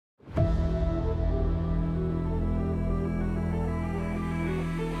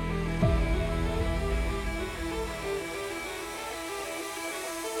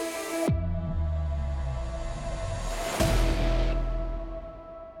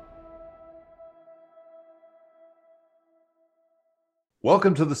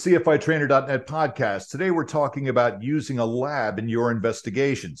Welcome to the CFITrainer.net podcast. Today we're talking about using a lab in your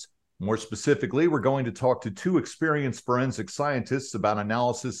investigations. More specifically, we're going to talk to two experienced forensic scientists about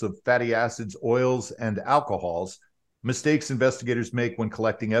analysis of fatty acids, oils, and alcohols, mistakes investigators make when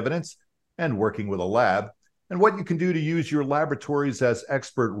collecting evidence and working with a lab, and what you can do to use your laboratories as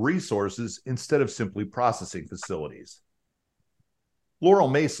expert resources instead of simply processing facilities. Laurel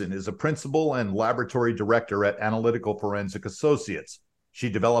Mason is a principal and laboratory director at Analytical Forensic Associates. She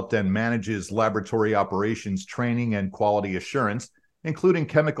developed and manages laboratory operations training and quality assurance, including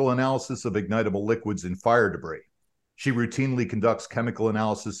chemical analysis of ignitable liquids in fire debris. She routinely conducts chemical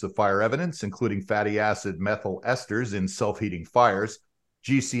analysis of fire evidence, including fatty acid methyl esters in self-heating fires,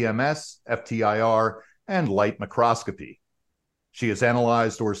 GCMS, FTIR, and light microscopy. She has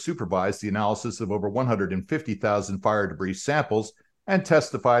analyzed or supervised the analysis of over 150,000 fire debris samples and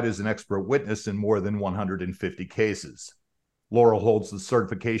testified as an expert witness in more than 150 cases. Laurel holds the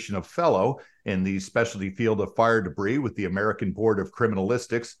certification of fellow in the specialty field of fire debris with the American Board of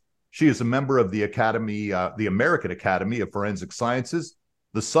Criminalistics. She is a member of the American Academy of Forensic Sciences,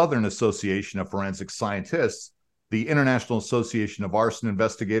 the Southern Association of Forensic Scientists, the International Association of Arson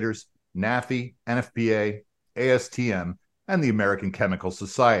Investigators, NAFI, NFPA, ASTM, and the American Chemical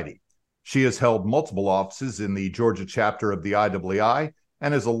Society. She has held multiple offices in the Georgia chapter of the IAAI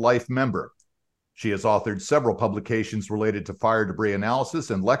and is a life member. She has authored several publications related to fire debris analysis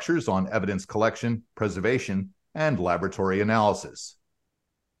and lectures on evidence collection, preservation, and laboratory analysis.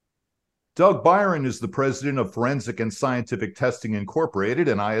 Doug Byron is the president of Forensic and Scientific Testing Incorporated,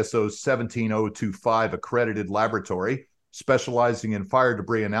 an ISO 17025 accredited laboratory specializing in fire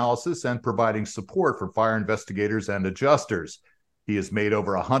debris analysis and providing support for fire investigators and adjusters. He has made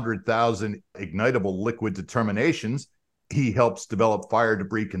over 100,000 ignitable liquid determinations. He helps develop fire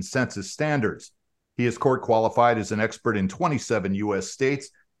debris consensus standards. He is court qualified as an expert in 27 U.S. states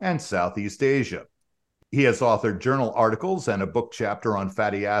and Southeast Asia. He has authored journal articles and a book chapter on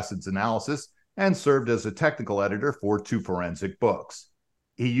fatty acids analysis and served as a technical editor for 2 forensic books.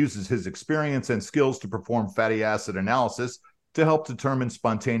 He uses his experience and skills to perform fatty acid analysis to help determine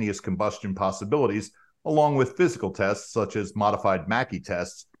spontaneous combustion possibilities, along with physical tests such as modified Mackey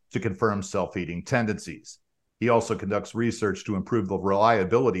tests to confirm self-heating tendencies. He also conducts research to improve the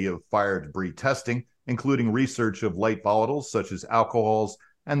reliability of fire debris testing, including research of light volatiles such as alcohols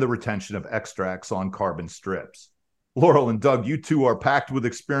and the retention of extracts on carbon strips. Laurel and Doug, you two are packed with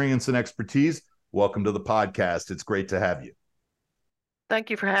experience and expertise. Welcome to the podcast. It's great to have you. Thank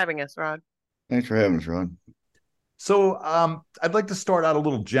you for having us, Rod. Thanks for having us, Rod. So I'd like to start out a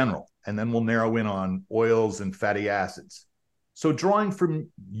little general, and then we'll narrow in on oils and fatty acids. So drawing from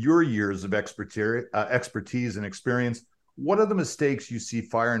your years of expertise and experience, what are the mistakes you see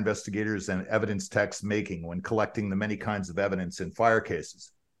fire investigators and evidence techs making when collecting the many kinds of evidence in fire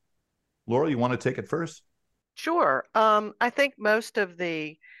cases? Laurel, you want to take it first? Sure. I think most of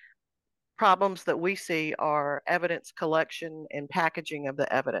the problems that we see are evidence collection and packaging of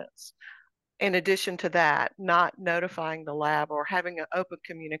the evidence. In addition to that, not notifying the lab or having an open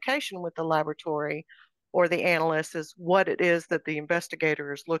communication with the laboratory or the analyst is what it is that the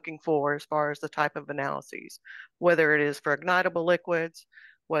investigator is looking for as far as the type of analyses, whether it is for ignitable liquids,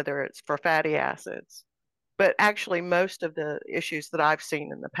 whether it's for fatty acids. But actually, most of the issues that I've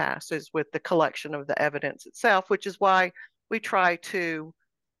seen in the past is with the collection of the evidence itself, which is why we try to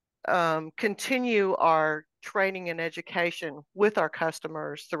continue our training and education with our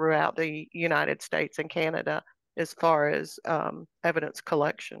customers throughout the United States and Canada as far as evidence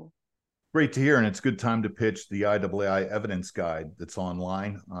collection. Great to hear, and it's a good time to pitch the IAAI evidence guide that's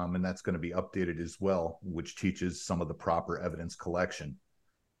online, and that's going to be updated as well, which teaches some of the proper evidence collection.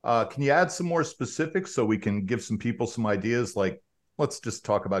 Can you add some more specifics so we can give some people some ideas? Like, let's just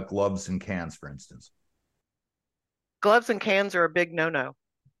talk about gloves and cans, for instance. Gloves and cans are a big no-no.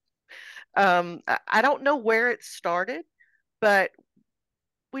 I don't know where it started, but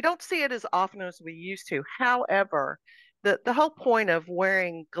we don't see it as often as we used to. However, the whole point of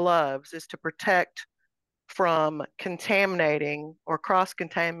wearing gloves is to protect from contaminating or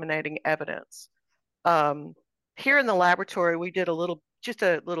cross-contaminating evidence. Here in the laboratory, we did just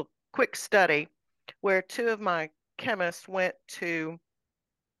a little quick study where 2 of my chemists went to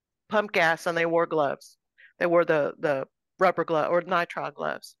pump gas and they wore gloves. They wore the rubber glove or nitrile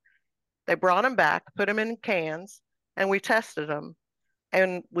gloves. They brought them back, put them in cans, and we tested them.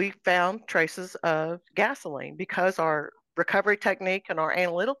 And we found traces of gasoline because our recovery technique and our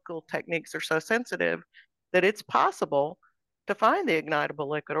analytical techniques are so sensitive that it's possible to find the ignitable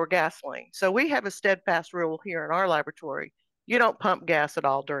liquid or gasoline. So we have a steadfast rule here in our laboratory. You don't pump gas at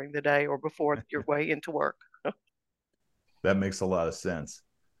all during the day or before your way into work. That makes a lot of sense.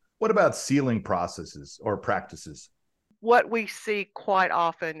 What about sealing processes or practices? What we see quite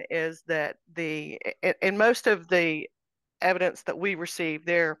often is that in most of the evidence that we receive,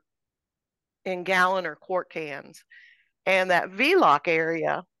 they're in gallon or quart cans. And that V-lock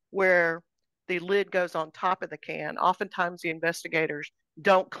area where the lid goes on top of the can, oftentimes the investigators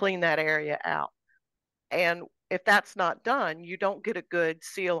don't clean that area out. And if that's not done, you don't get a good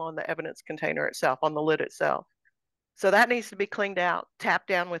seal on the evidence container itself, on the lid itself. So that needs to be cleaned out, tapped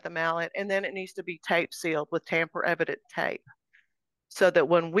down with a mallet, and then it needs to be tape sealed with tamper evident tape so that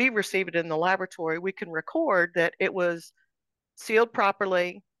when we receive it in the laboratory, we can record that it was sealed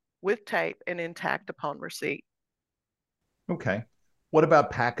properly with tape and intact upon receipt. Okay. What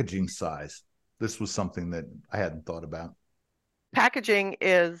about packaging size? This was something that I hadn't thought about. Packaging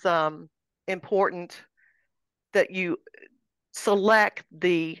is important, that you select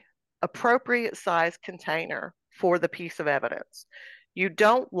the appropriate size container for the piece of evidence. You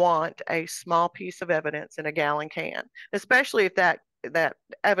don't want a small piece of evidence in a gallon can, especially if that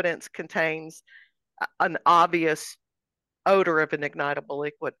evidence contains an obvious odor of an ignitable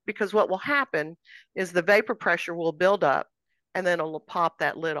liquid, because what will happen is the vapor pressure will build up and then it'll pop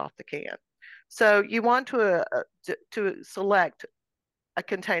that lid off the can. So you want to select a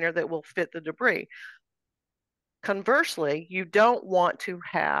container that will fit the debris. Conversely, you don't want to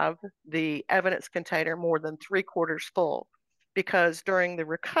have the evidence container more than 3/4 full, because during the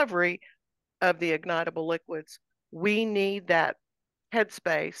recovery of the ignitable liquids, we need that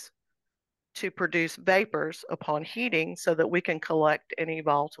headspace to produce vapors upon heating so that we can collect any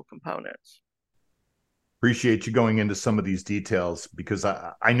volatile components. Appreciate you going into some of these details because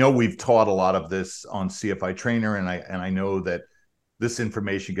I know we've taught a lot of this on CFI Trainer, and I know that this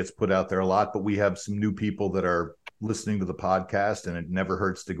information gets put out there a lot, but we have some new people that are listening to the podcast, and it never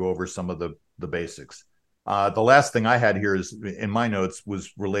hurts to go over some of the basics. The last thing I had here is in my notes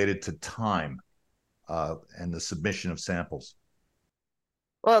was related to time and the submission of samples.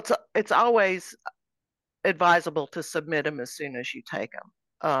 Well, it's always advisable to submit them as soon as you take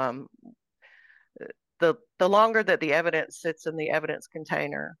them. The longer that the evidence sits in the evidence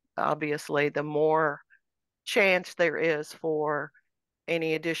container, obviously, the more chance there is for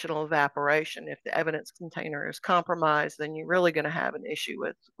any additional evaporation. If the evidence container is compromised, then you're really going to have an issue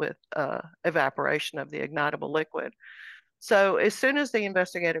with evaporation of the ignitable liquid. So as soon as the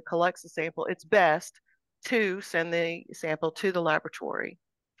investigator collects the sample, it's best to send the sample to the laboratory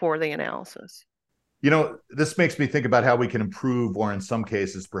for the analysis. You know, this makes me think about how we can improve, or in some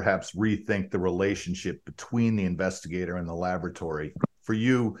cases, perhaps rethink the relationship between the investigator and the laboratory. For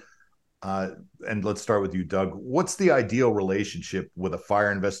you, and let's start with you, Doug, what's the ideal relationship with a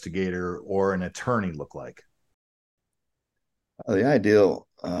fire investigator or an attorney look like? The ideal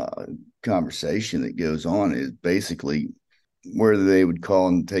conversation that goes on is basically where they would call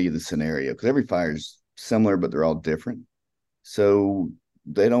and tell you the scenario, because every fire is similar, but they're all different. So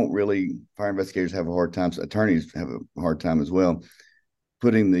they don't really, fire investigators have a hard time, so attorneys have a hard time as well,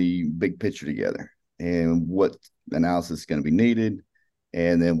 putting the big picture together and what analysis is going to be needed,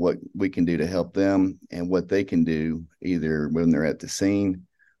 and then what we can do to help them and what they can do either when they're at the scene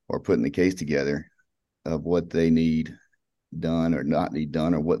or putting the case together of what they need done or not need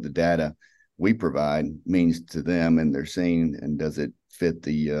done, or what the data we provide means to them and their scene, and does it fit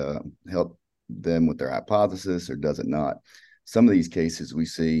the help them with their hypothesis or does it not. Some of these cases we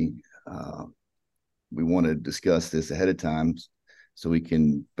see, we want to discuss this ahead of time so we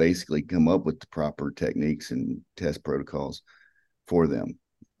can basically come up with the proper techniques and test protocols for them,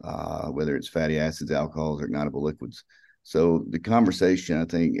 whether it's fatty acids, alcohols, or ignitable liquids. So the conversation, I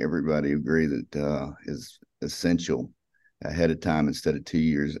think everybody agree that is essential ahead of time instead of 2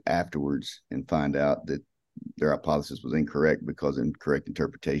 years afterwards, and find out that their hypothesis was incorrect because of incorrect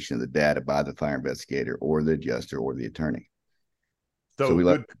interpretation of the data by the fire investigator or the adjuster or the attorney. So we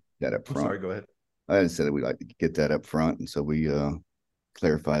like that up front. Sorry, go ahead. I said that we like to get that up front, and so we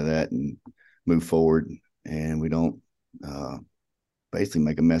clarify that and move forward, and we don't basically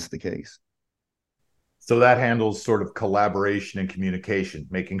make a mess of the case. So that handles sort of collaboration and communication,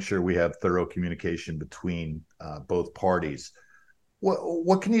 making sure we have thorough communication between both parties.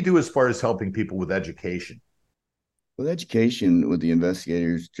 What can you do as far as helping people with education? With education, with the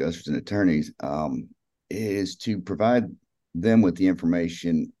investigators, judges, and attorneys, is to provide them with the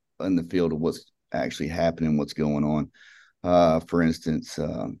information in the field of what's actually happening, what's going on. For instance,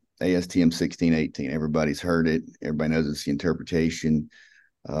 ASTM 1618, everybody's heard it. Everybody knows it's the interpretation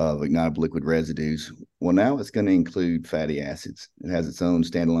of ignitable liquid residues. Well, now it's going to include fatty acids. It has its own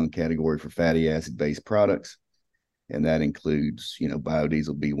standalone category for fatty acid-based products, and that includes,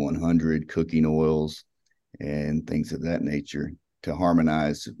 biodiesel B100, cooking oils, and things of that nature to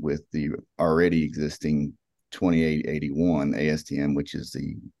harmonize with the already existing 2881 ASTM, which is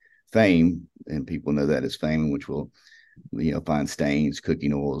the FAME, and people know that as FAME, which will find stains,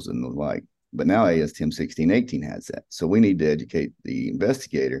 cooking oils, and the like. But now ASTM 1618 has that. So we need to educate the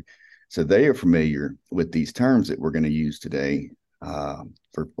investigator so they are familiar with these terms that we're going to use today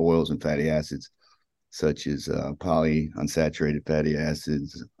for oils and fatty acids, such as polyunsaturated fatty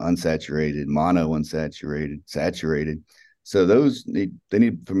acids, unsaturated, monounsaturated, saturated. So they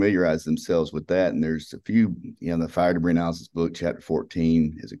need to familiarize themselves with that. And there's a few, the fire debris analysis book, chapter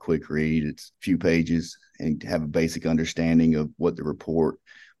 14 is a quick read. It's a few pages and have a basic understanding of what the report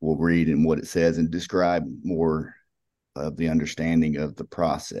will read and what it says, and describe more of the understanding of the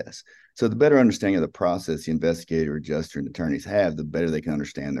process. So the better understanding of the process the investigator, adjuster, and attorneys have, the better they can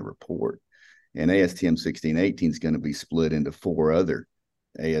understand the report. And ASTM 1618 is going to be split into 4 other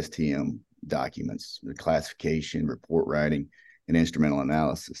ASTM documents: the classification, report writing, and instrumental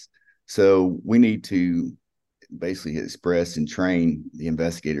analysis. So we need to basically express and train the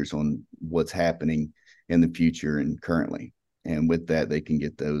investigators on what's happening in the future and currently. And with that, they can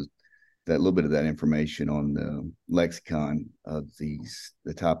get that little bit of that information on the lexicon of the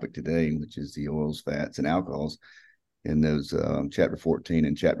topic today, which is the oils, fats, and alcohols, in those chapter 14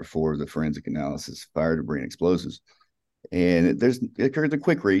 and chapter 4 of the forensic analysis, fire, debris, and explosives. And it occurs in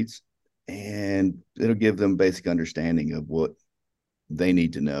quick reads, and it'll give them basic understanding of what they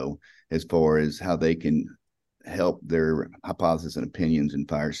need to know as far as how they can help their hypothesis and opinions in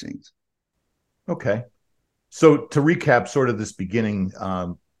fire scenes. Okay. So to recap sort of this beginning,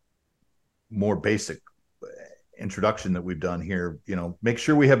 more basic introduction that we've done here, make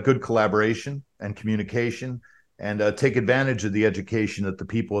sure we have good collaboration and communication, and take advantage of the education that the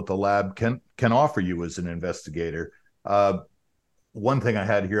people at the lab can offer you as an investigator. One thing I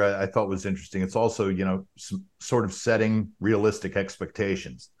had here I thought was interesting. It's also, some sort of setting realistic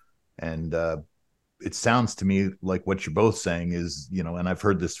expectations. And it sounds to me like what you're both saying is, and I've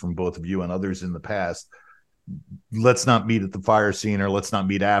heard this from both of you and others in the past, let's not meet at the fire scene, or let's not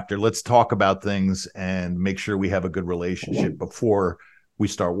meet after. Let's talk about things and make sure we have a good relationship before we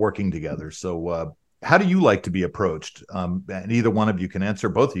start working together. So how do you like to be approached? And either one of you can answer,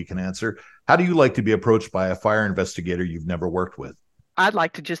 both of you can answer. How do you like to be approached by a fire investigator you've never worked with? I'd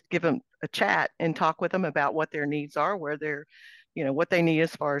like to just give them a chat and talk with them about what their needs are, where they're, what they need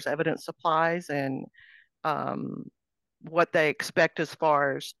as far as evidence supplies, and what they expect as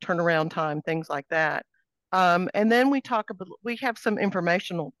far as turnaround time, things like that. And then we have some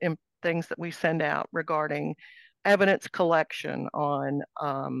informational things that we send out regarding evidence collection on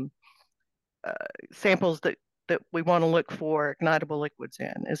samples that we want to look for ignitable liquids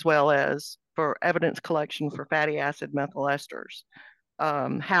in, as well as for evidence collection for fatty acid methyl esters,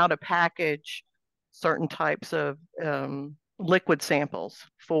 how to package certain types of liquid samples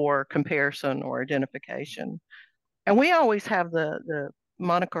for comparison or identification. And we always have the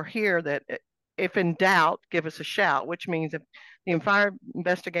moniker here that if in doubt, give us a shout, which means if the fire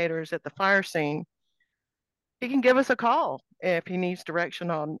investigator is at the fire scene, he can give us a call if he needs direction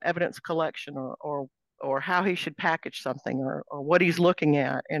on evidence collection, or how he should package something, or what he's looking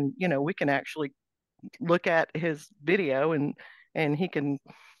at. And, we can actually look at his video, and he can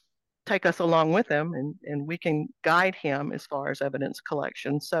take us along with him, and we can guide him as far as evidence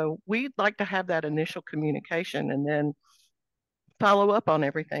collection. So we'd like to have that initial communication and then follow up on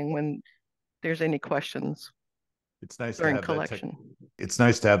everything when there's any questions. It's nice during to have collection. It's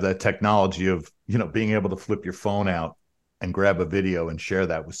nice to have that technology of, being able to flip your phone out and grab a video and share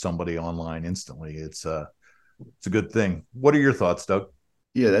that with somebody online instantly. It's a good thing. What are your thoughts, Doug?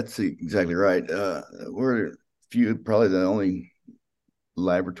 Yeah, that's exactly right. We're probably the only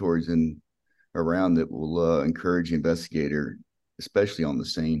laboratories around that will encourage the investigator, especially on the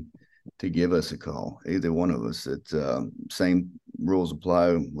scene, to give us a call. Either one of us. It's same rules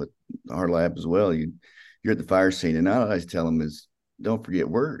apply with our lab as well. You're at the fire scene, and all I always tell them is, don't forget,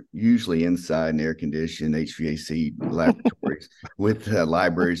 we're usually inside an air-conditioned HVAC laboratories with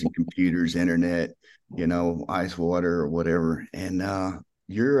libraries and computers, internet, ice water or whatever. And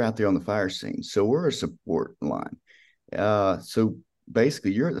you're out there on the fire scene. So we're a support line. So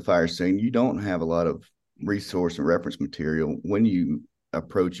basically, you're at the fire scene. You don't have a lot of resource and reference material when you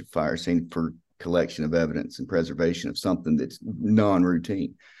approach a fire scene for collection of evidence and preservation of something that's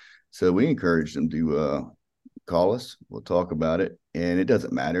non-routine. So we encourage them to call us. We'll talk about it. And it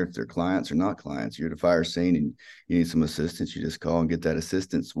doesn't matter if they're clients or not clients. You're at a fire scene and you need some assistance, you just call and get that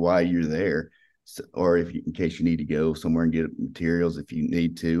assistance while you're there. So, or in case you need to go somewhere and get materials if you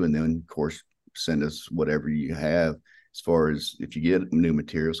need to. And then, of course, send us whatever you have as far as if you get new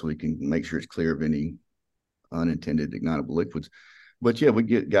materials, so we can make sure it's clear of any unintended ignitable liquids. But yeah, we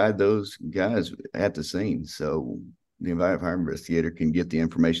guide those guys at the scene, so the fire investigator can get the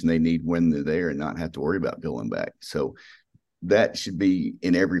information they need when they're there and not have to worry about going back. So that should be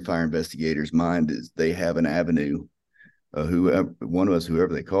in every fire investigator's mind, is they have an avenue, whoever one of us,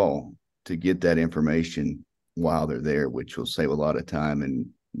 whoever they call, to get that information while they're there, which will save a lot of time and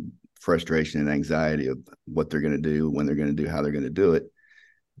frustration and anxiety of what they're going to do, when they're going to do, how they're going to do it.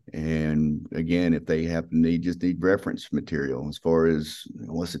 And again, if they have to just need reference material as far as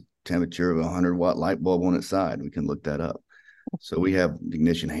what's the temperature of a 100-watt light bulb on its side, we can look that up. So we have the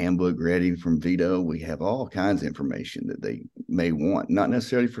ignition handbook ready from Vito. We have all kinds of information that they may want, not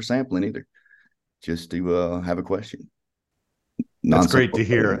necessarily for sampling either, just to have a question. That's great to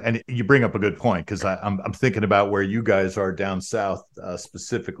hear. And you bring up a good point, because I'm thinking about where you guys are down south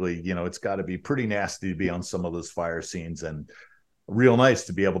specifically. You know, it's got to be pretty nasty to be on some of those fire scenes, and real nice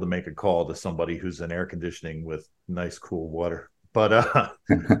to be able to make a call to somebody who's in air conditioning with nice, cool water. But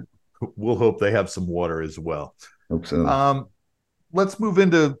we'll hope they have some water as well. Hope so. Let's move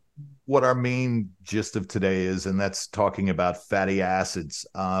into what our main gist of today is, and that's talking about fatty acids.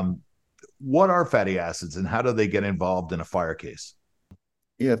 What are fatty acids, and how do they get involved in a fire case?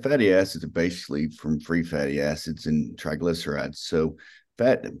 Yeah, fatty acids are basically from free fatty acids and triglycerides. So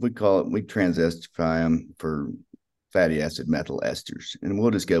we transestify them for fatty acid methyl esters, and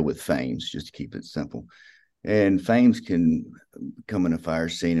we'll just go with FAMEs just to keep it simple. And FAMEs can come in a fire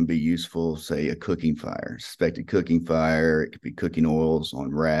scene and be useful, say a cooking fire, suspected cooking fire. It could be cooking oils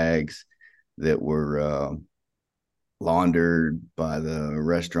on rags that were laundered by the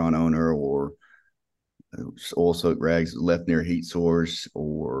restaurant owner, or oil-soaked rags left near a heat source,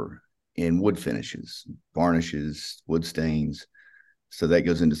 or in wood finishes, varnishes, wood stains. So that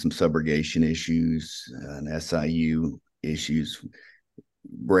goes into some subrogation issues and SIU issues.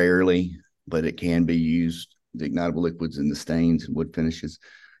 Rarely, but it can be used, the ignitable liquids in the stains and wood finishes.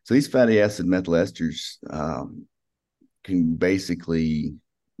 So these fatty acid methyl esters can basically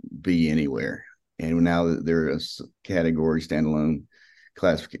be anywhere. And now that they're a category standalone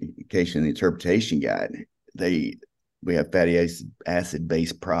classification and interpretation guide, we have fatty acid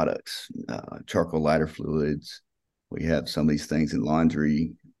based products, charcoal lighter fluids. We have some of these things in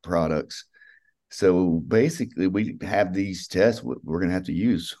laundry products. So basically, we have these tests we're going to have to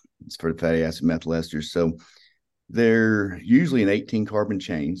use for the fatty acid methyl esters. So they're usually in 18 carbon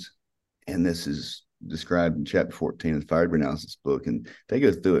chains, and this is described in chapter 14 of the fire debris analysis book, and they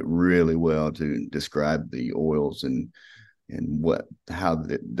go through it really well to describe the oils and how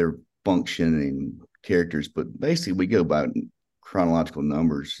their functioning characters. But basically, we go by chronological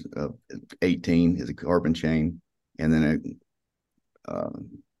numbers of 18 is a carbon chain, and then a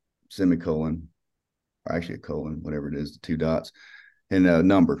semicolon, or actually a colon, whatever it is, the two dots, and a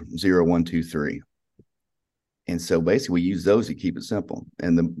number 0, 1, 2, 3. And so basically, we use those to keep it simple.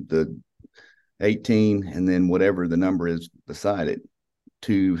 And the 18, and then whatever the number is beside it,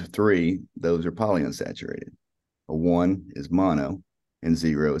 2, 3, those are polyunsaturated. A 1 is mono, and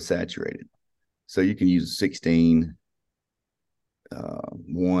 0 is saturated. So you can use 16,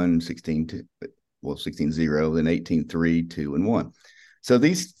 1, 16, 2, 16, 0, then 18, 3, 2, and 1. So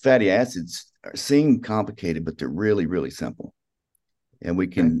these fatty acids seem complicated, but they're really, really simple. And we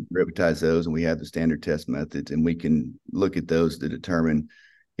can ribitize those, and we have the standard test methods, and we can look at those to determine,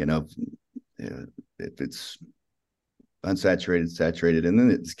 if it's unsaturated, saturated, and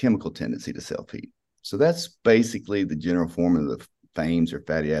then its chemical tendency to self-heat. So that's basically the general form of the FAMEs, or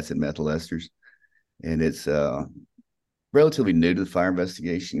fatty acid methyl esters. And it's relatively new to the fire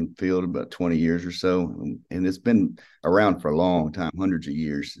investigation field, about 20 years or so. And it's been around for a long time, hundreds of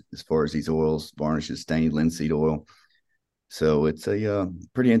years, as far as these oils, varnishes, stained linseed oil. So it's a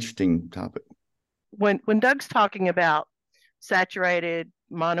pretty interesting topic. When Doug's talking about saturated,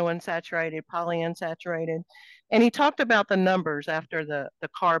 monounsaturated, polyunsaturated, and he talked about the numbers after the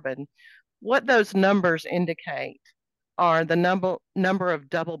carbon, what those numbers indicate are the number of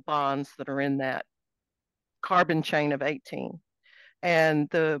double bonds that are in that carbon chain of 18. And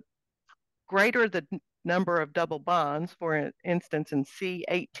the greater the number of double bonds, for instance, in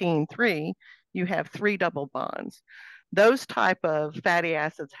C18.3, you have 3 double bonds. Those type of fatty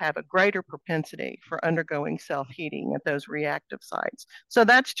acids have a greater propensity for undergoing self-heating at those reactive sites. So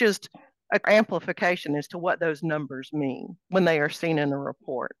that's just an amplification as to what those numbers mean when they are seen in a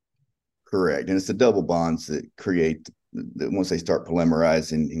report. Correct. And it's the double bonds that create, once they start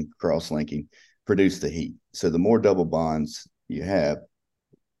polymerizing and cross-linking, produce the heat. So the more double bonds you have,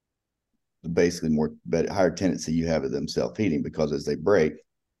 basically higher tendency you have of them self-heating, because as they break,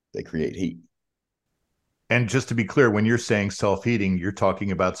 they create heat. And just to be clear, when you're saying self-heating, you're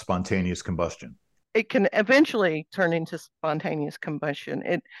talking about spontaneous combustion. it can eventually turn into spontaneous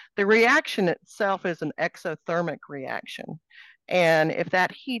combustion. The reaction itself is an exothermic reaction. And if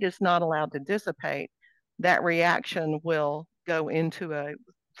that heat is not allowed to dissipate, that reaction will go into a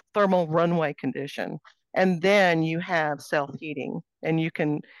thermal runaway condition. And then you have self-heating, and you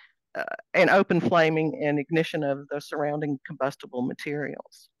can and open flaming and ignition of the surrounding combustible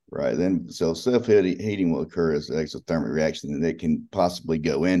materials. Right. Then, so self-heating will occur as an exothermic reaction, and it can possibly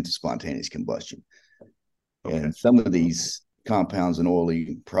go into spontaneous combustion. Okay. And some of these compounds and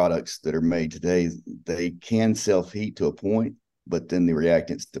oily products that are made today, they can self-heat to a point, but then the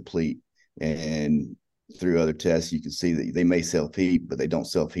reactants deplete. And through other tests, you can see that they may self-heat, but they don't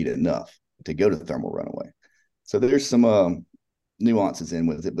self-heat enough to go to thermal runaway. So there's some nuances in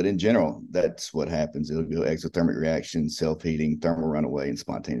with it, but in general, that's what happens. It'll go exothermic reaction, self-heating, thermal runaway, and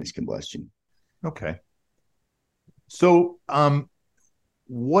spontaneous combustion. Okay. So,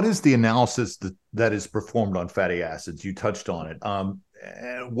 what is the analysis that is performed on fatty acids? You touched on it.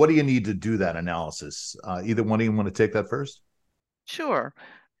 What do you need to do that analysis? Either one of you want to take that first? Sure.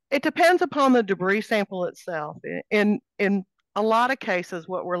 It depends upon the debris sample itself. In a lot of cases,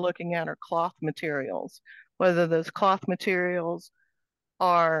 what we're looking at are cloth materials, whether those cloth materials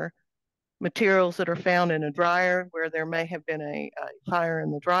are materials that are found in a dryer where there may have been a fire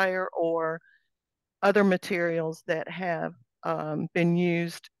in the dryer, or other materials that have been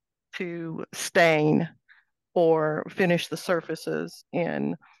used to stain or finish the surfaces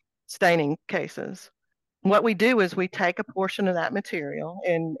in staining cases. What we do is we take a portion of that material,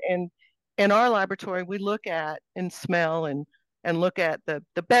 and in our laboratory, we look at and smell and look at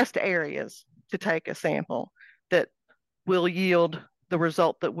the best areas to take a sample that will yield the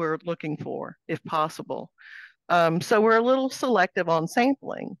result that we're looking for, if possible. So we're a little selective on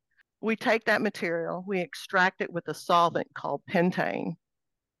sampling. We take that material, we extract it with a solvent called pentane,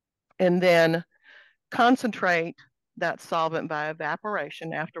 and then concentrate that solvent by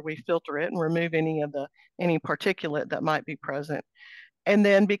evaporation after we filter it and remove any particulate that might be present. And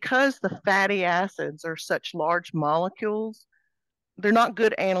then, because the fatty acids are such large molecules, they're not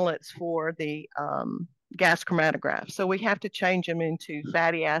good analytes for the gas chromatograph. So we have to change them into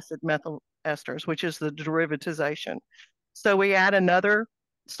fatty acid methyl esters, which is the derivatization. So we add another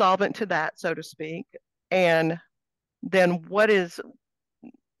solvent to that, so to speak. And then what is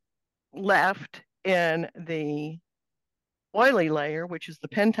left in the oily layer, which is the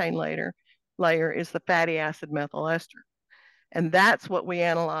pentane layer is the fatty acid methyl ester. And that's what we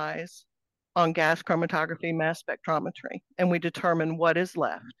analyze on gas chromatography mass spectrometry. And we determine what is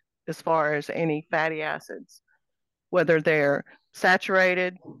left as far as any fatty acids, whether they're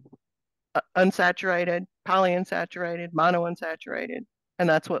saturated, unsaturated, polyunsaturated, monounsaturated. And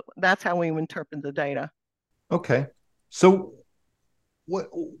that's how we interpret the data. Okay. So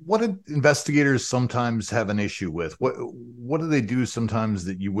what do investigators sometimes have an issue with? What do they do sometimes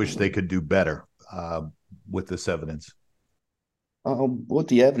that you wish they could do better with this evidence? With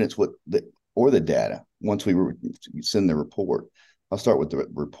the evidence, or the data, once we send the report. I'll start with the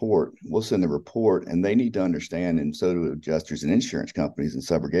report. We'll send the report, and they need to understand, and so do adjusters and insurance companies and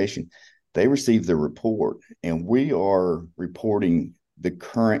subrogation. They receive the report, and we are reporting the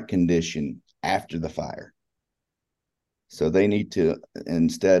current condition after the fire. So they need to,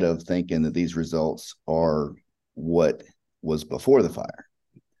 instead of thinking that these results are what was before the fire.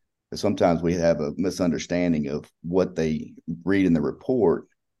 Sometimes we have a misunderstanding of what they read in the report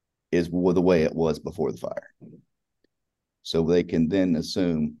is the way it was before the fire. So they can then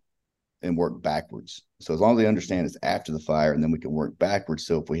assume and work backwards. So as long as they understand it's after the fire, and then we can work backwards.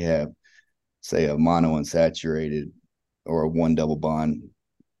 So if we have, say, a monounsaturated or a one double bond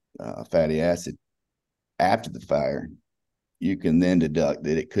fatty acid after the fire, you can then deduct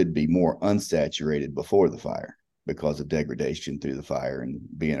that it could be more unsaturated before the fire because of degradation through the fire and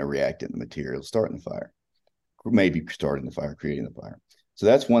being a reactant in the material starting the fire, or maybe starting the fire, creating the fire. So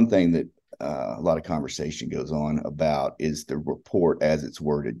that's one thing that a lot of conversation goes on about, is the report as it's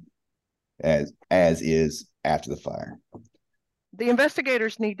worded, as is after the fire. The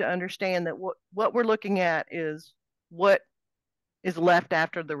investigators need to understand that what we're looking at is what is left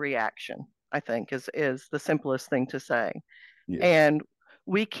after the reaction, I think is the simplest thing to say. Yeah. And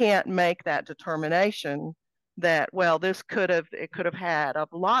we can't make that determination that, well, it could have had a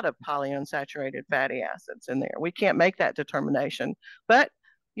lot of polyunsaturated fatty acids in there. We can't make that determination. But,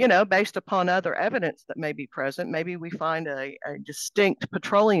 based upon other evidence that may be present, maybe we find a distinct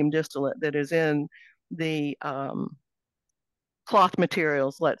petroleum distillate that is in the cloth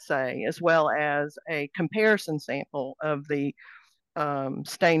materials, let's say, as well as a comparison sample of the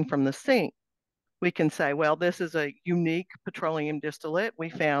stain from the sink. we can say, well, this is a unique petroleum distillate. We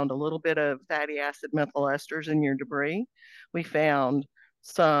found a little bit of fatty acid methyl esters in your debris. We found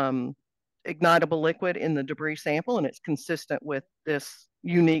some ignitable liquid in the debris sample, and it's consistent with this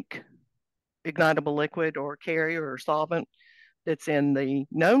unique ignitable liquid or carrier or solvent that's in the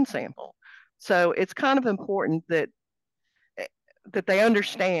known sample. So it's kind of important that they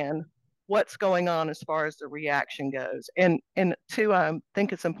understand what's going on as far as the reaction goes. And two, I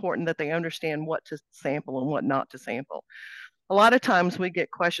think it's important that they understand what to sample and what not to sample. A lot of times we get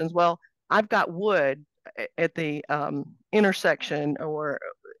questions, well, I've got wood at the intersection or,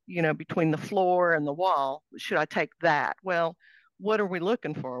 between the floor and the wall. Should I take that? Well, what are we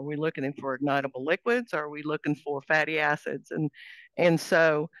looking for? Are we looking for ignitable liquids? Are we looking for fatty acids? And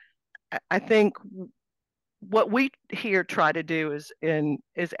so I think what we here try to do is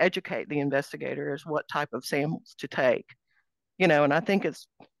educate the investigator as what type of samples to take. And I think it's,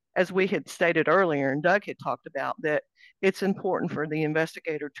 as we had stated earlier and Doug had talked about, that it's important for the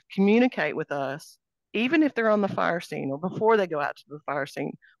investigator to communicate with us, even if they're on the fire scene or before they go out to the fire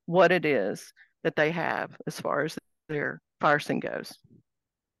scene, what it is that they have as far as their fire scene goes.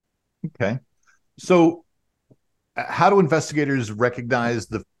 Okay. So how do investigators recognize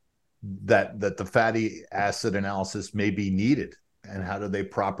that the fatty acid analysis may be needed, and how do they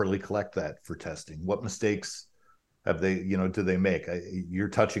properly collect that for testing? What mistakes have they, do they make? You're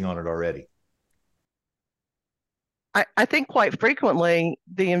touching on it already. I think quite frequently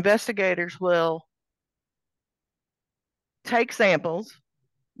the investigators will take samples,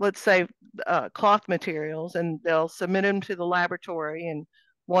 let's say cloth materials, and they'll submit them to the laboratory and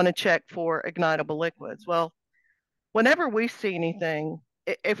want to check for ignitable liquids. Well, whenever we see anything,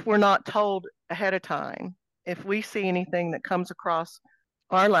 if we're not told ahead of time, if we see anything that comes across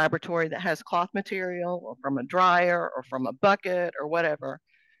our laboratory that has cloth material or from a dryer or from a bucket or whatever,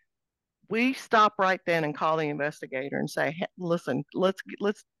 we stop right then and call the investigator and say, hey, listen,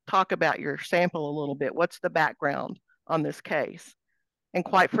 let's talk about your sample a little bit. What's the background on this case? And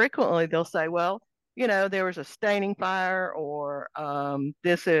quite frequently they'll say, well, there was a staining fire, or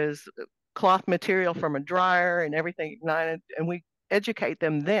this is cloth material from a dryer and everything ignited. And we educate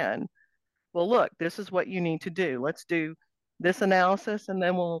them then. Well, look, this is what you need to do. Let's do this analysis, and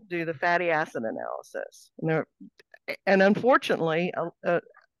then we'll do the fatty acid analysis. And unfortunately,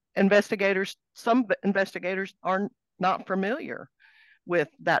 some investigators are not familiar with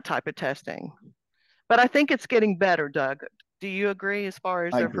that type of testing. But I think it's getting better, Doug. Do you agree as far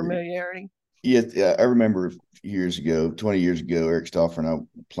as their familiarity? Yeah, I remember years ago, 20 years ago, Eric Stauffer and I were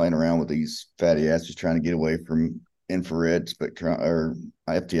playing around with these fatty acids, trying to get away from infrared spectrum or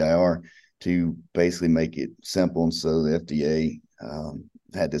FTIR to basically make it simple. And so the FDA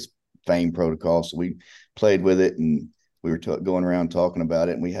had this FAME protocol. So we played with it, and we were going around talking about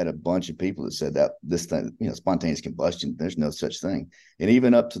it. And we had a bunch of people that said that this thing, spontaneous combustion, there's no such thing. And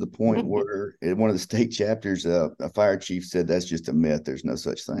even up to the point where in one of the state chapters, a fire chief said that's just a myth. There's no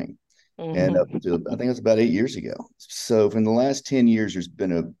such thing. And up to, I think it was about 8 years ago. So from the last 10 years, there's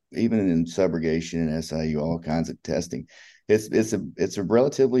been even in subrogation and SIU, all kinds of testing. It's a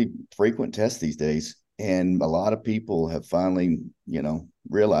relatively frequent test these days. And a lot of people have finally,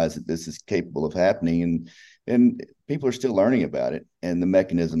 realized that this is capable of happening, and people are still learning about it and the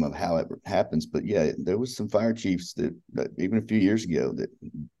mechanism of how it happens. But yeah, there was some fire chiefs that even a few years ago that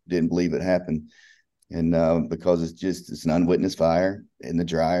didn't believe it happened. And because it's an unwitnessed fire in the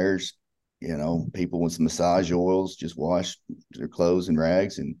dryers, people with some massage oils just wash their clothes and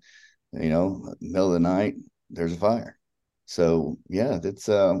rags, and middle of the night there's a fire. So yeah, that's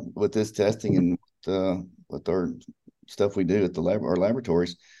with this testing and with our stuff we do at our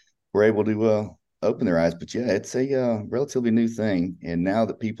laboratories, we're able to open their eyes. But yeah, it's a relatively new thing, and now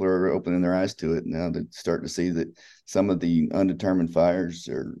that people are opening their eyes to it, now they're starting to see that some of the undetermined fires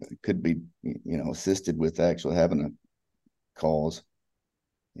could be assisted with actually having a cause.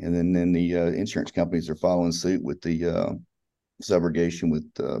 And then the insurance companies are following suit with the subrogation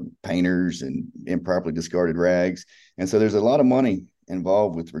with painters and improperly discarded rags. And so there's a lot of money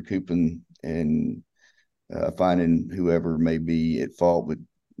involved with recouping and finding whoever may be at fault with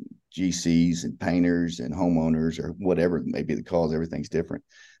GCs and painters and homeowners or whatever may be the cause. Everything's different.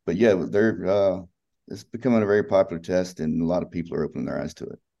 But yeah, it's becoming a very popular test, and a lot of people are opening their eyes to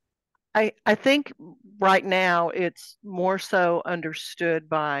it. I think right now it's more so understood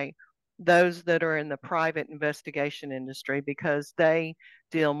by those that are in the private investigation industry, because they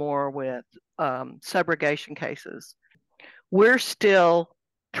deal more with subrogation cases. We're still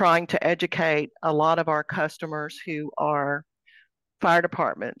trying to educate a lot of our customers who are fire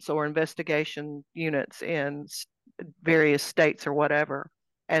departments or investigation units in various states or whatever,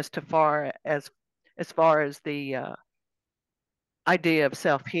 as as far as the idea of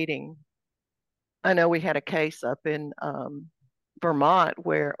self-heating. I know we had a case up in Vermont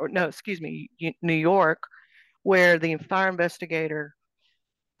where, or no, excuse me, New York, where the fire investigator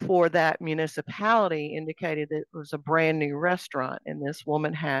for that municipality indicated that it was a brand new restaurant and this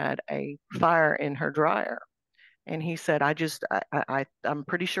woman had a fire in her dryer. And he said, I'm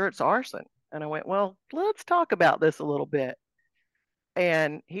pretty sure it's arson. And I went, well, let's talk about this a little bit.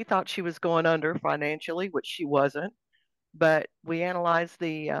 And he thought she was going under financially, which she wasn't. But we analyzed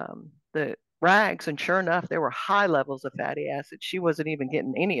the rags, and sure enough, there were high levels of fatty acids. She wasn't even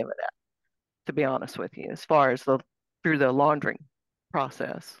getting any of it out, to be honest with you, as far as through the laundering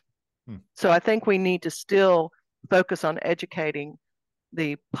process. So I think we need to still focus on educating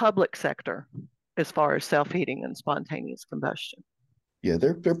the public sector as far as self-heating and spontaneous combustion. Yeah,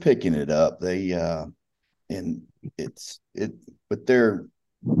 they're picking it up. They and but they're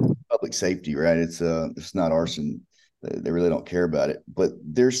public safety, right? It's not arson. They really don't care about it, but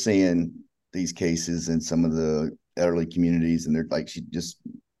they're seeing these cases in some of the elderly communities, and they're like she just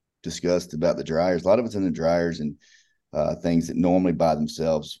discussed about the dryers. A lot of it's in the dryers and things that normally by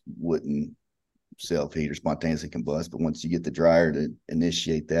themselves wouldn't self-heat or spontaneously combust. But once you get the dryer to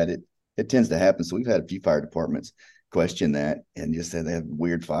initiate that, it tends to happen. So we've had a few fire departments question that and just said they have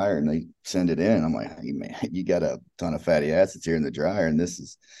weird fire and they send it in. I'm like, hey, man, you got a ton of fatty acids here in the dryer, and this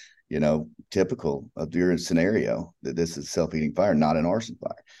is, typical of your scenario that this is self-heating fire, not an arson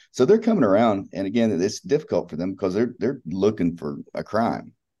fire. So they're coming around, and again, it's difficult for them because they're looking for a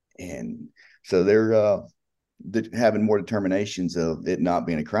crime, and so they're having more determinations of it not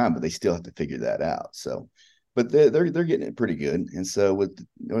being a crime, but they still have to figure that out. So, but they're getting it pretty good, and so with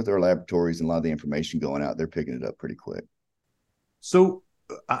our laboratories and a lot of the information going out, they're picking it up pretty quick. So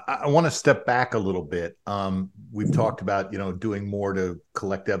I want to step back a little bit. We've talked about, doing more to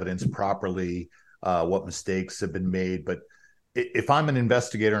collect evidence properly, what mistakes have been made. But if I'm an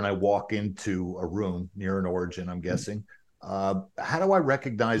investigator and I walk into a room near an origin, I'm guessing, how do I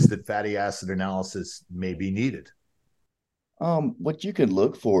recognize that fatty acid analysis may be needed? What you can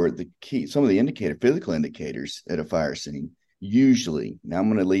look for, some of the physical indicators at a fire scene, usually, now I'm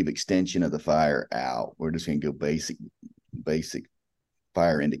going to leave extension of the fire out. We're just going to go basic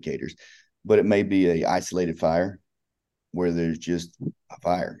fire indicators, but it may be a isolated fire where there's just a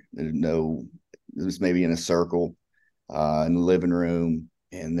fire. This may be in a circle in the living room,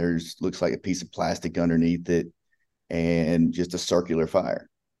 and looks like a piece of plastic underneath it, and just a circular fire,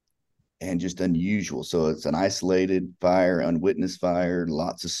 and just unusual. So it's an isolated fire, unwitnessed fire,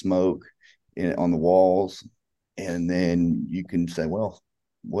 lots of smoke on the walls, and then you can say, well,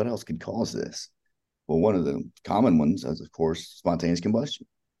 what else could cause this? Well, one of the common ones is, of course, spontaneous combustion.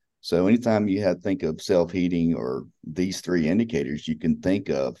 So anytime you think of self-heating or these three indicators, you can think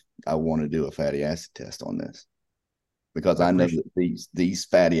of, I want to do a fatty acid test on this, because I know that these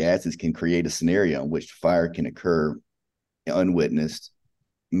fatty acids can create a scenario in which fire can occur unwitnessed,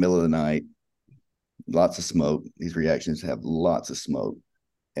 middle of the night, lots of smoke. These reactions have lots of smoke.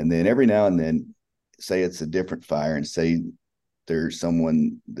 And then every now and then, say it's a different fire, and say there's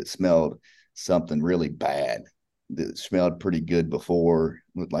someone that smelled something really bad that smelled pretty good before,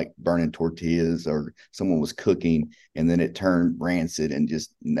 with like burning tortillas, or someone was cooking and then it turned rancid and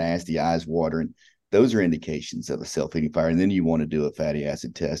just nasty, eyes watering. Those are indications of a self-heating fire. And then you want to do a fatty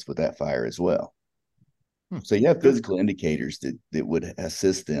acid test with that fire as well. So you have physical indicators that would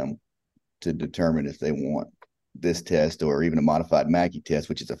assist them to determine if they want this test, or even a modified Mackey test,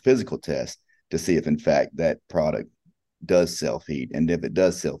 which is a physical test to see if in fact that product does self-heat, and if it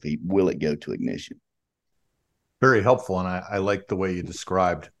does self-heat, will it go to ignition? Very helpful, and I like the way you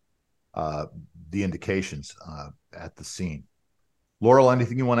described the indications at the scene. Laurel,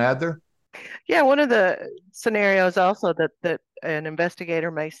 anything you want to add there? Yeah, one of the scenarios also that an investigator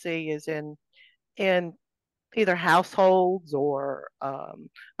may see is in either households or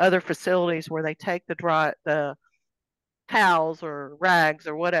other facilities where they take the towels or rags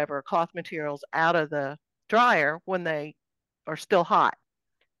or whatever cloth materials out of the dryer when they are still hot,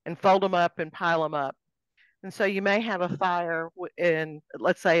 and fold them up and pile them up. And so you may have a fire in,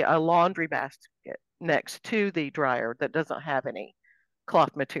 let's say, a laundry basket next to the dryer that doesn't have any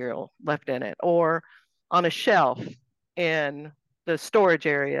cloth material left in it, or on a shelf in the storage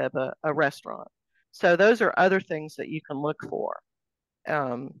area of a restaurant. So those are other things that you can look for.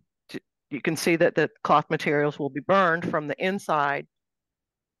 You can see that the cloth materials will be burned from the inside.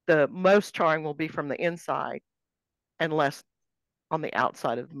 The most charring will be from the inside and less on the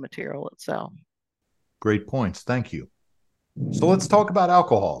outside of the material itself. Great points. Thank you. So let's talk about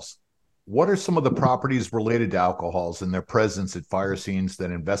alcohols. What are some of the properties related to alcohols and their presence at fire scenes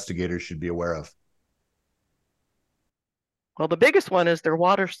that investigators should be aware of? Well, the biggest one is they're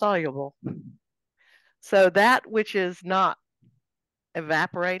water soluble. So that which is not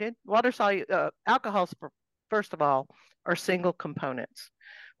evaporated, alcohols, first of all, are single components.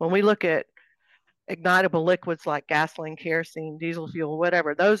 When we look at ignitable liquids like gasoline, kerosene, diesel fuel,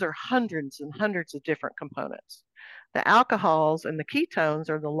 whatever, those are hundreds and hundreds of different components. The alcohols and the ketones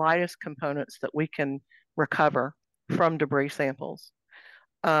are the lightest components that we can recover from debris samples.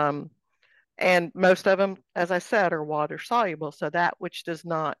 And most of them, as I said, are water soluble. So that which does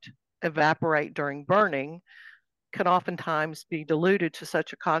not evaporate during burning can oftentimes be diluted to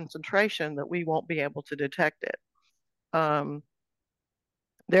such a concentration that we won't be able to detect it.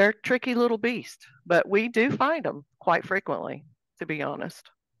 They're tricky little beasts, but we do find them quite frequently, to be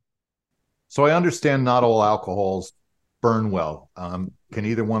honest. So I understand not all alcohols burn well. Can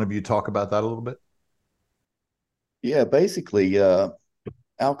either one of you talk about that a little bit? Yeah, basically,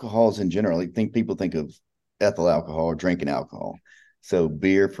 alcohols in general, I think people think of ethyl alcohol or drinking alcohol. So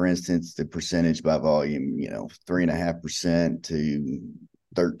beer, for instance, the percentage by volume, 3.5% to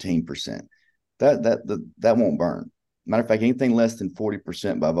 13%. That won't burn. Matter of fact, anything less than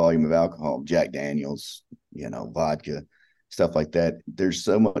 40% by volume of alcohol, Jack Daniels, vodka, stuff like that, there's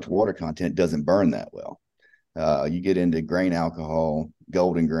so much water content, it doesn't burn that well. You get into grain alcohol,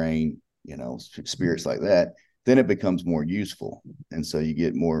 golden grain, spirits like that, then it becomes more useful. And so you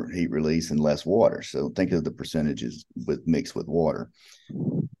get more heat release and less water. So think of the percentages mixed with water.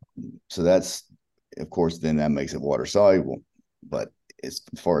 So that's, of course, then that makes it water soluble. But as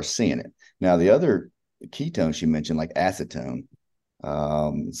far as seeing it. Now, the other ketones you mentioned, like acetone,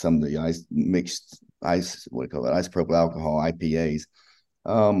 some of the isopropyl alcohol, IPAs,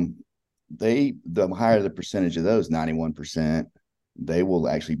 the higher the percentage of those, 91%, they will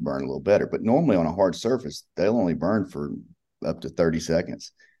actually burn a little better. But normally on a hard surface, they'll only burn for up to 30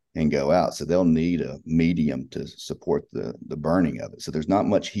 seconds and go out. So they'll need a medium to support the burning of it. So there's not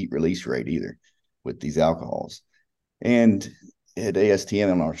much heat release rate either with these alcohols. And at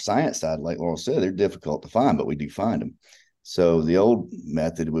ASTM on our science side, like Laurel said, they're difficult to find, but we do find them. So the old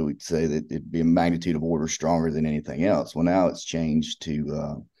method, we would say that it'd be a magnitude of order stronger than anything else. Well, now it's changed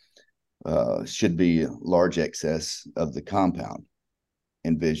to should be large excess of the compound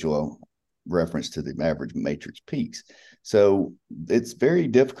in visual reference to the average matrix peaks. So it's very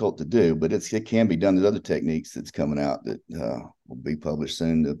difficult to do, but it can be done. There's other techniques that's coming out that will be published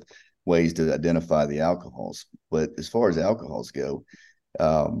soon, of ways to identify the alcohols. But as far as alcohols go,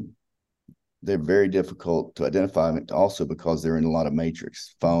 they're very difficult to identify, also because they're in a lot of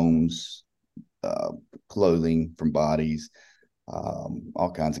matrix, foams, clothing from bodies,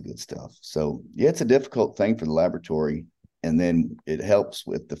 all kinds of good stuff. So yeah, it's a difficult thing for the laboratory. And then it helps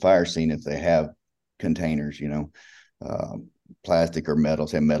with the fire scene if they have containers, plastic or metal,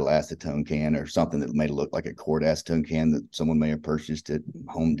 say metal acetone can or something that may look like a quart acetone can that someone may have purchased at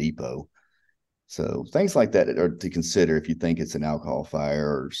Home Depot. So things like that are to consider if you think it's an alcohol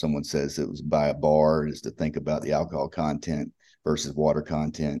fire, or someone says it was by a bar, is to think about the alcohol content versus water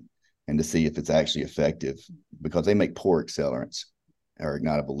content and to see if it's actually effective, because they make poor accelerants or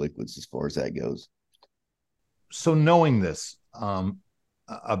ignitable liquids as far as that goes. So knowing this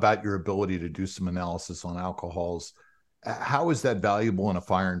about your ability to do some analysis on alcohols, how is that valuable in a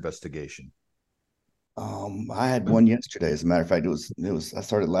fire investigation? I had one yesterday. As a matter of fact, it was. I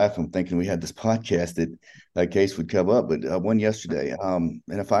started laughing thinking we had this podcast that case would come up, but one yesterday in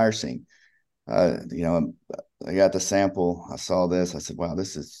a fire scene. I got the sample. I saw this. I said, "Wow,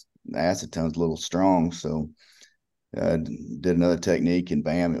 acetone's a little strong." So did another technique, and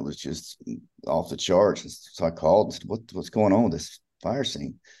bam, it was just off the charts. So I called and said, what's going on with this fire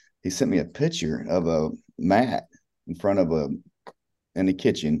scene? He sent me a picture of a mat in the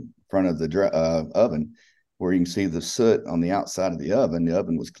kitchen, in front of the oven, where you can see the soot on the outside of the oven. The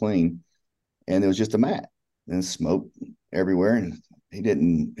oven was clean, and it was just a mat and smoke everywhere. And he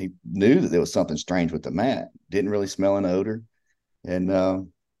knew that there was something strange with the mat. Didn't really smell an odor,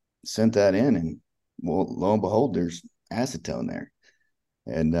 and sent that in, and well, lo and behold, there's acetone there.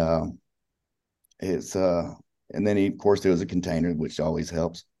 And and then of course, there was a container, which always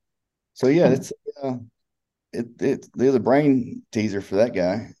helps. So yeah, there's a brain teaser for that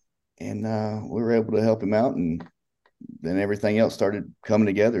guy, and we were able to help him out, and then everything else started coming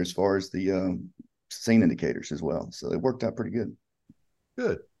together as far as the scene indicators as well. So it worked out pretty good.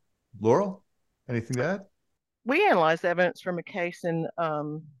 Good. Laurel, anything to add? We analyzed evidence from a case in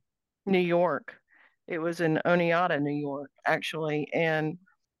New York. It was in Oneonta, New York, actually, and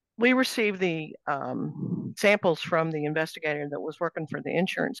we received the samples from the investigator that was working for the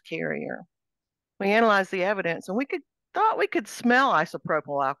insurance carrier. We analyzed the evidence, and we could thought we could smell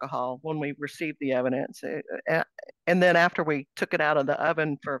isopropyl alcohol when we received the evidence. And then after we took it out of the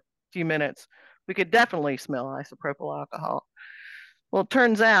oven for a few minutes, we could definitely smell isopropyl alcohol. Well, it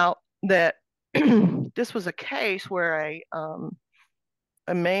turns out that this was a case where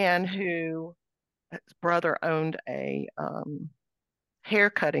a man who his brother owned a hair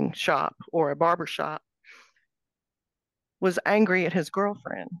cutting shop or a barber shop was angry at his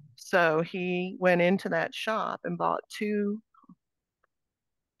girlfriend. So he went into that shop and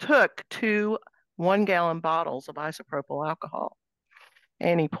took two 1-gallon bottles of isopropyl alcohol,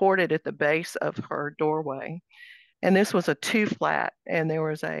 and he poured it at the base of her doorway. And this was a 2-flat, and there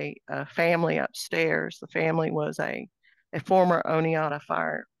was a family upstairs. The family was a former Oneonta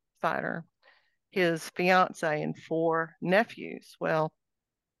firefighter, his fiance, and 4 nephews. Well,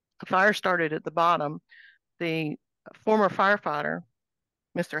 the fire started at the bottom. The former firefighter,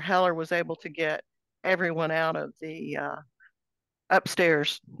 Mr. Heller, was able to get everyone out of the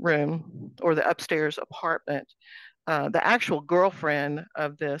upstairs room or the upstairs apartment. The actual girlfriend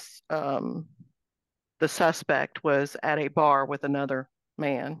of this, the suspect, was at a bar with another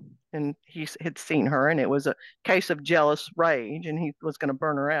man, and he had seen her, and it was a case of jealous rage, and he was going to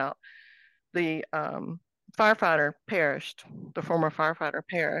burn her out. The firefighter perished. The former firefighter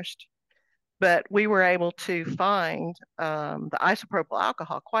perished, but we were able to find the isopropyl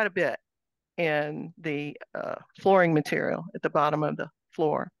alcohol quite a bit in the flooring material at the bottom of the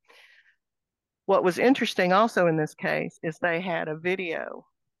floor. What was interesting also in this case is they had a video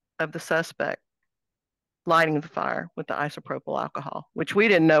of the suspect lighting the fire with the isopropyl alcohol, which we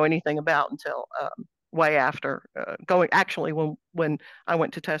didn't know anything about until way after when I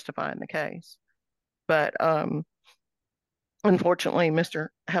went to testify in the case. But unfortunately, Mr.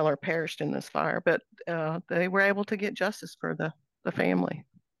 Heller perished in this fire, but they were able to get justice for the family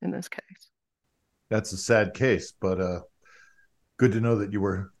in this case. That's a sad case, but good to know that you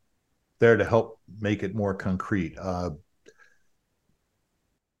were there to help make it more concrete.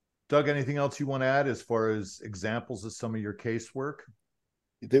 Doug, anything else you want to add as far as examples of some of your casework?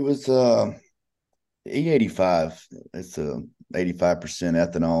 There was E85. It's 85%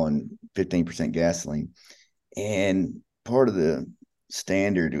 ethanol and 15% gasoline, and part of the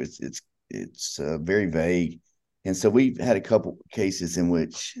standard it's very vague. And so we've had a couple cases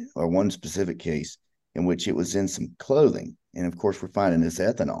or one specific case in which it was in some clothing, and of course we're finding this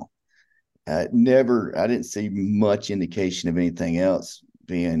ethanol. I didn't see much indication of anything else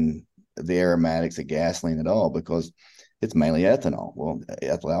being the aromatics of gasoline at all, because it's mainly ethanol. Well,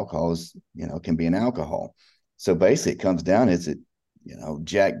 ethyl alcohol can be an alcohol. So basically it comes down, is it,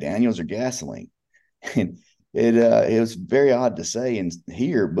 Jack Daniels or gasoline? And it was very odd to say in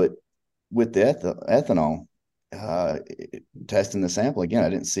here, but with the ethanol, testing the sample again, I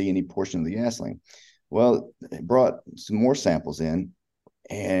didn't see any portion of the gasoline. Well, it brought some more samples in,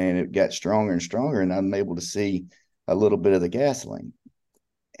 and it got stronger and stronger, and I'm able to see a little bit of the gasoline.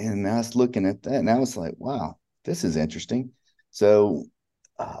 And I was looking at that, and I was like, wow, this is interesting. So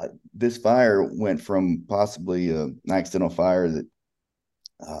this fire went from possibly an accidental fire that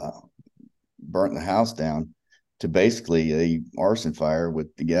burnt the house down to basically a arson fire,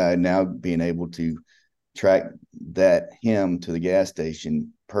 with the guy now being able to track him to the gas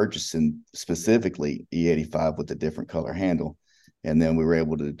station, purchasing specifically E85 with a different color handle. And then we were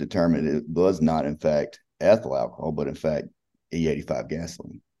able to determine it was not, in fact, ethyl alcohol, but in fact, E85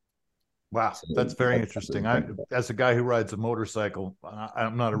 gasoline. Wow, so that's very interesting. As a guy who rides a motorcycle,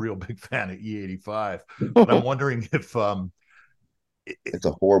 I'm not a real big fan of E85, but I'm wondering if it's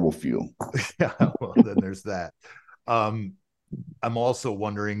a horrible fuel. Yeah, well, then there's that. I'm also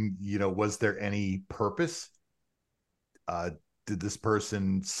wondering, was there any purpose? Did this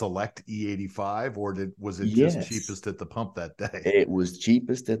person select E85, or was it just cheapest at the pump that day? It was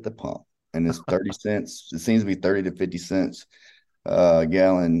cheapest at the pump, and it's 30 cents. It seems to be 30 to 50 cents a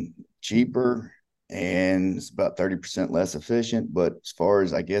gallon cheaper, and it's about 30% less efficient. But as far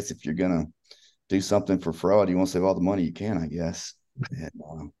as, I guess, if you're gonna do something for fraud, you want to save all the money you can, I guess.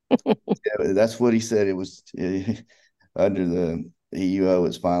 And, yeah, that's what he said. It was under the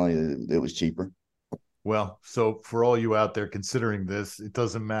EUO. It was cheaper. Well, so for all you out there considering this, it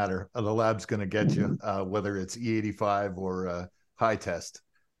doesn't matter. The lab's going to get you, whether it's E85 or high test.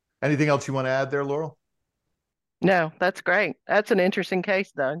 Anything else you want to add there, Laurel? No, that's great. That's an interesting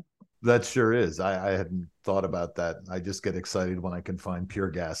case, Doug. That sure is. I hadn't thought about that. I just get excited when I can find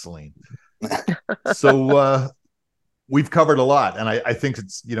pure gasoline. So we've covered a lot, and I think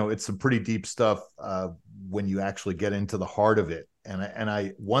it's some pretty deep stuff when you actually get into the heart of it.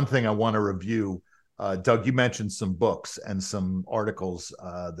 And one thing I want to review Doug, you mentioned some books and some articles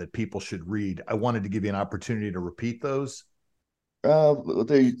that people should read. I wanted to give you an opportunity to repeat those.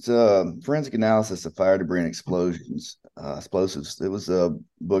 There's Forensic Analysis of Fire, Debris, and Explosives. It was a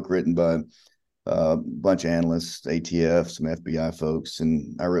book written by a bunch of analysts, ATF, some FBI folks,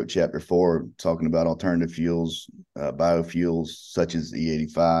 and I wrote chapter 4 talking about alternative fuels, biofuels such as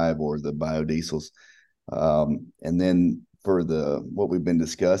E85 or the biodiesels. And then for what we've been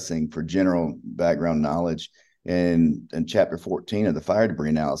discussing for general background knowledge, and chapter 14 of the fire debris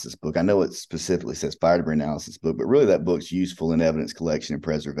analysis book, I know it specifically says fire debris analysis book, but really that book's useful in evidence collection and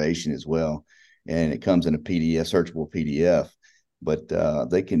preservation as well. And it comes in a PDF, searchable PDF, but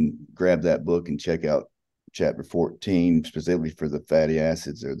they can grab that book and check out chapter 14, specifically for the fatty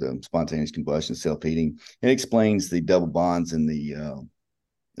acids or the spontaneous combustion, self-heating. It explains the double bonds in the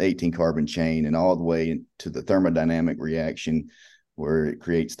 18 carbon chain and all the way to the thermodynamic reaction where it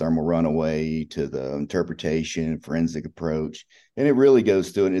creates thermal runaway, to the interpretation, forensic approach. And it really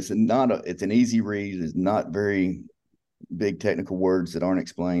goes through it. It's an easy read. It's not very big technical words that aren't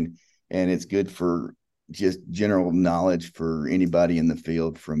explained. And it's good for just general knowledge for anybody in the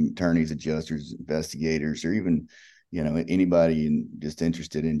field, from attorneys, adjusters, investigators, or even, anybody just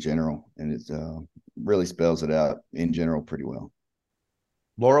interested in general. And it really spells it out in general pretty well.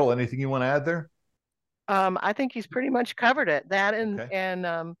 Laurel, anything you want to add there? I think he's pretty much covered it. That and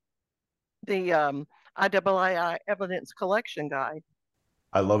the IAAI evidence collection guide.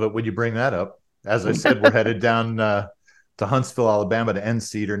 I love it when you bring that up. As I said, we're headed down to Huntsville, Alabama to end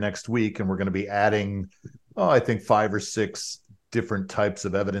Cedar next week, and we're going to be adding, I think 5 or 6 different types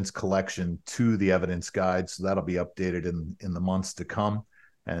of evidence collection to the evidence guide. So that'll be updated in the months to come.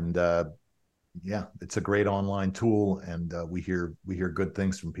 And it's a great online tool, and we hear good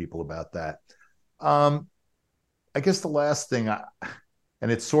things from people about that. I guess the last thing,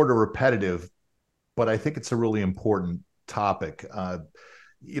 and it's sort of repetitive, but I think it's a really important topic.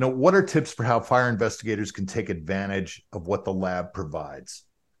 What are tips for how fire investigators can take advantage of what the lab provides?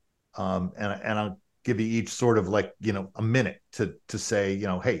 And I'll give you each sort of a minute to say,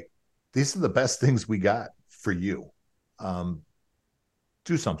 hey, these are the best things we got for you.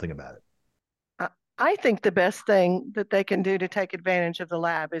 Do something about it. I think the best thing that they can do to take advantage of the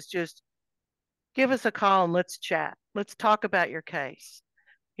lab is just give us a call and let's chat. Let's talk about your case.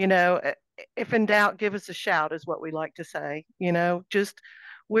 If in doubt, give us a shout is what we like to say. Just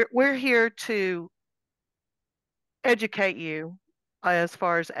we're here to educate you as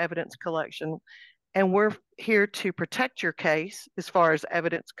far as evidence collection, and we're here to protect your case as far as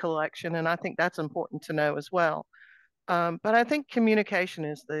evidence collection. And I think that's important to know as well. But I think communication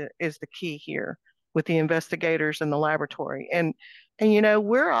is the key here with the investigators and the laboratory. And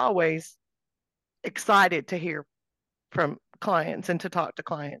we're always excited to hear from clients and to talk to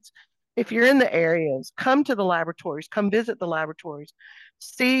clients. If you're in the areas, come to the laboratories, come visit the laboratories,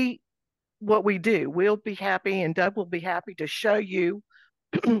 see what we do. We'll be happy, and Doug will be happy to show you,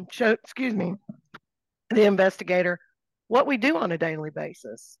 the investigator, what we do on a daily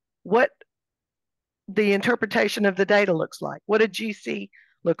basis, what the interpretation of the data looks like, what a GC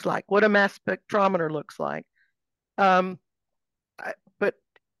looks like, what a mass spectrometer looks like.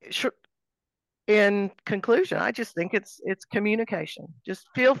 In conclusion, I just think it's communication. Just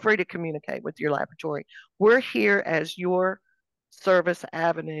feel free to communicate with your laboratory. We're here as your service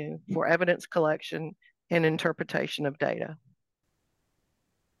avenue for evidence collection and interpretation of data.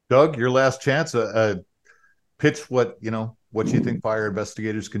 Doug, your last chance. Pitch what you think fire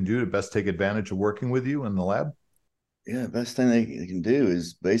investigators can do to best take advantage of working with you in the lab. Yeah, best thing they can do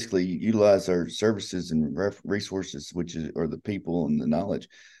is basically utilize our services and resources, or the people and the knowledge.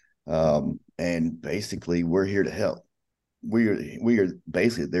 And basically, we're here to help. We are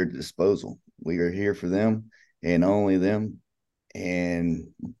basically at their disposal. We are here for them and only them and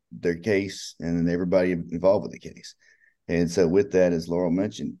their case and everybody involved with the case. And so with that, as Laurel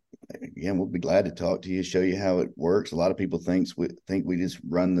mentioned, again, we'll be glad to talk to you, show you how it works. A lot of people think we just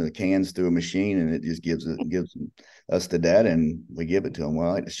run the cans through a machine and it just gives us the data and we give it to them. Well,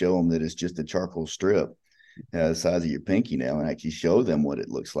 I like to show them that it's just a charcoal strip the size of your pinky nail, and actually show them what it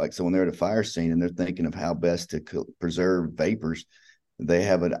looks like. So when they're at a fire scene and they're thinking of how best to preserve vapors, they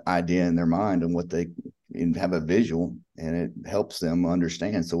have an idea in their mind on and have a visual, and it helps them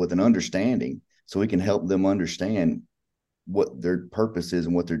understand. So with an understanding, so we can help them understand what their purpose is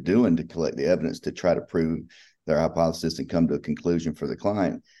and what they're doing to collect the evidence to try to prove their hypothesis and come to a conclusion for the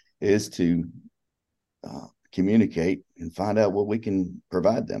client, is to communicate and find out what we can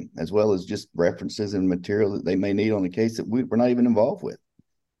provide them, as well as just references and material that they may need on a case that we're not even involved with.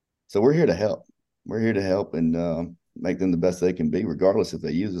 So we're here to help. We're here to help and make them the best they can be, regardless if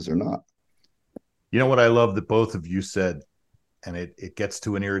they use us or not. You know what I love that both of you said, and it gets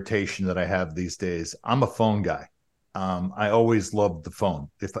to an irritation that I have these days. I'm a phone guy. I always loved the phone.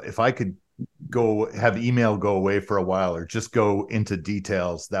 If I could go have email go away for a while or just go into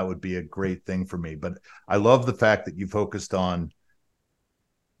details, that would be a great thing for me. But I love the fact that you focused on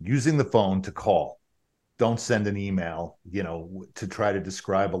using the phone to call. Don't send an email, to try to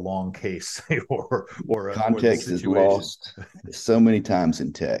describe a long case or the Context is situation. lost so many times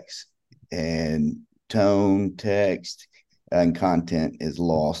in text, and tone, text, and content is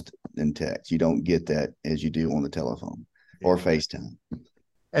lost in text. You don't get that as you do on the telephone or FaceTime.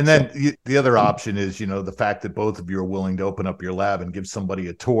 And then the other option is, the fact that both of you are willing to open up your lab and give somebody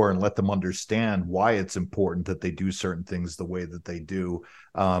a tour and let them understand why it's important that they do certain things the way that they do.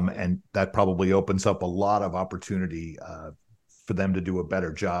 And that probably opens up a lot of opportunity for them to do a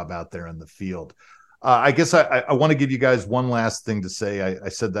better job out there in the field. I guess I want to give you guys one last thing to say. I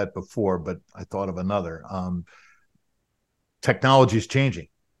said that before, but I thought of another. Technology is changing.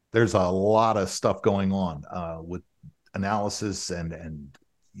 There's a lot of stuff going on with analysis and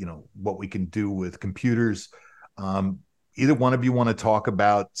what we can do with computers. Either one of you want to talk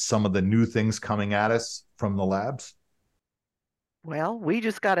about some of the new things coming at us from the labs? Well, we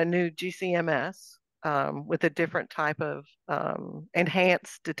just got a new GCMS with a different type of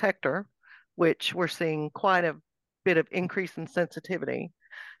enhanced detector, which we're seeing quite a bit of increase in sensitivity.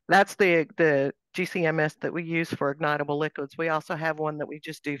 That's the GCMS that we use for ignitable liquids. We also have one that we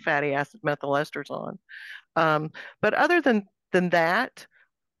just do fatty acid methyl esters on. But other than that,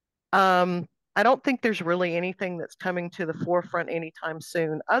 I don't think there's really anything that's coming to the forefront anytime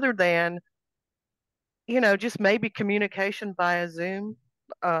soon, other than, just maybe communication via Zoom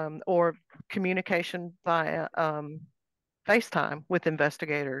or communication via FaceTime with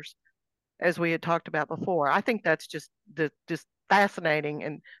investigators, as we had talked about before. I think that's just fascinating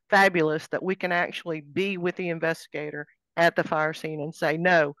and fabulous that we can actually be with the investigator at the fire scene and say,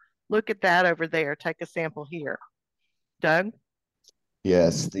 no, look at that over there, take a sample here. Doug?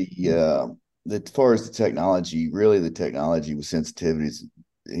 Yes, as far as the technology with sensitivities,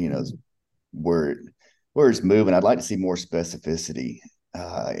 where it's moving. I'd like to see more specificity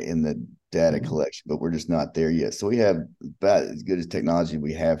in the data collection, but we're just not there yet. So we have about as good as technology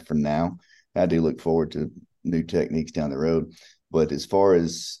we have for now. I do look forward to new techniques down the road. But as far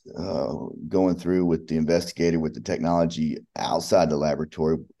as going through with the investigator with the technology outside the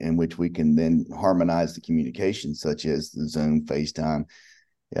laboratory, in which we can then harmonize the communication, such as the Zoom, FaceTime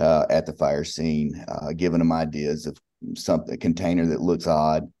at the fire scene, giving them ideas of a container that looks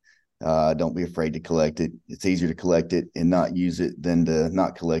odd. Don't be afraid to collect it. It's easier to collect it and not use it than to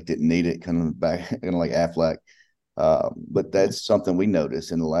not collect it and need it, kind of like Aflac. But that's something we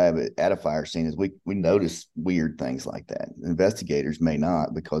notice in the lab at a fire scene, is we notice weird things like that. Investigators may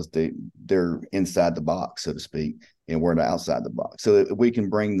not, because they're inside the box, so to speak, and we're outside the box. So we can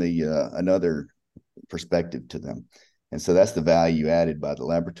bring the another perspective to them. And so that's the value added by the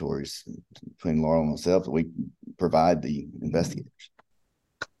laboratories between Laurel and myself, that we provide the investigators.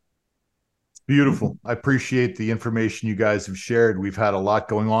 Beautiful. I appreciate the information you guys have shared. We've had a lot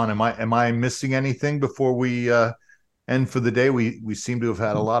going on. Am I missing anything before we end for the day? We seem to have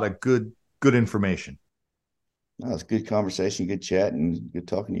had a lot of good information. No, it's good conversation, good chat, and good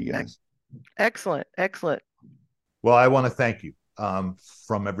talking to you guys. Excellent. Well, I want to thank you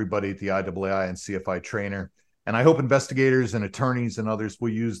from everybody at the IAAI and CFI Trainer. And I hope investigators and attorneys and others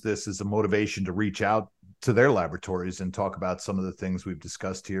will use this as a motivation to reach out to their laboratories and talk about some of the things we've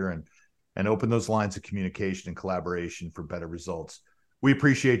discussed here and open those lines of communication and collaboration for better results. We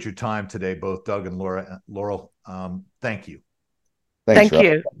appreciate your time today, both Doug and Laurel. Thank you. Thanks, Thank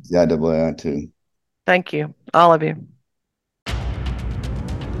you. Yeah, IAAI too. Thank you, all of you.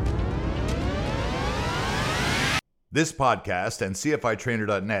 This podcast and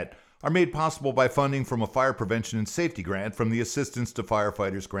CFITrainer.net are made possible by funding from a fire prevention and safety grant from the Assistance to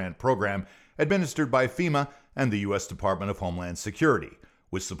Firefighters Grant Program, administered by FEMA and the U.S. Department of Homeland Security,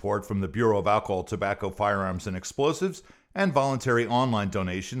 with support from the Bureau of Alcohol, Tobacco, Firearms, and Explosives, and voluntary online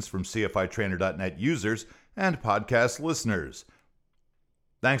donations from CFITrainer.net users and podcast listeners.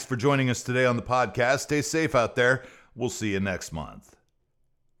 Thanks for joining us today on the podcast. Stay safe out there. We'll see you next month.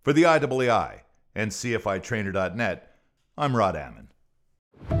 For the IAAI and CFITrainer.net, I'm Rod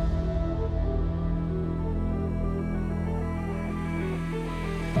Ammon.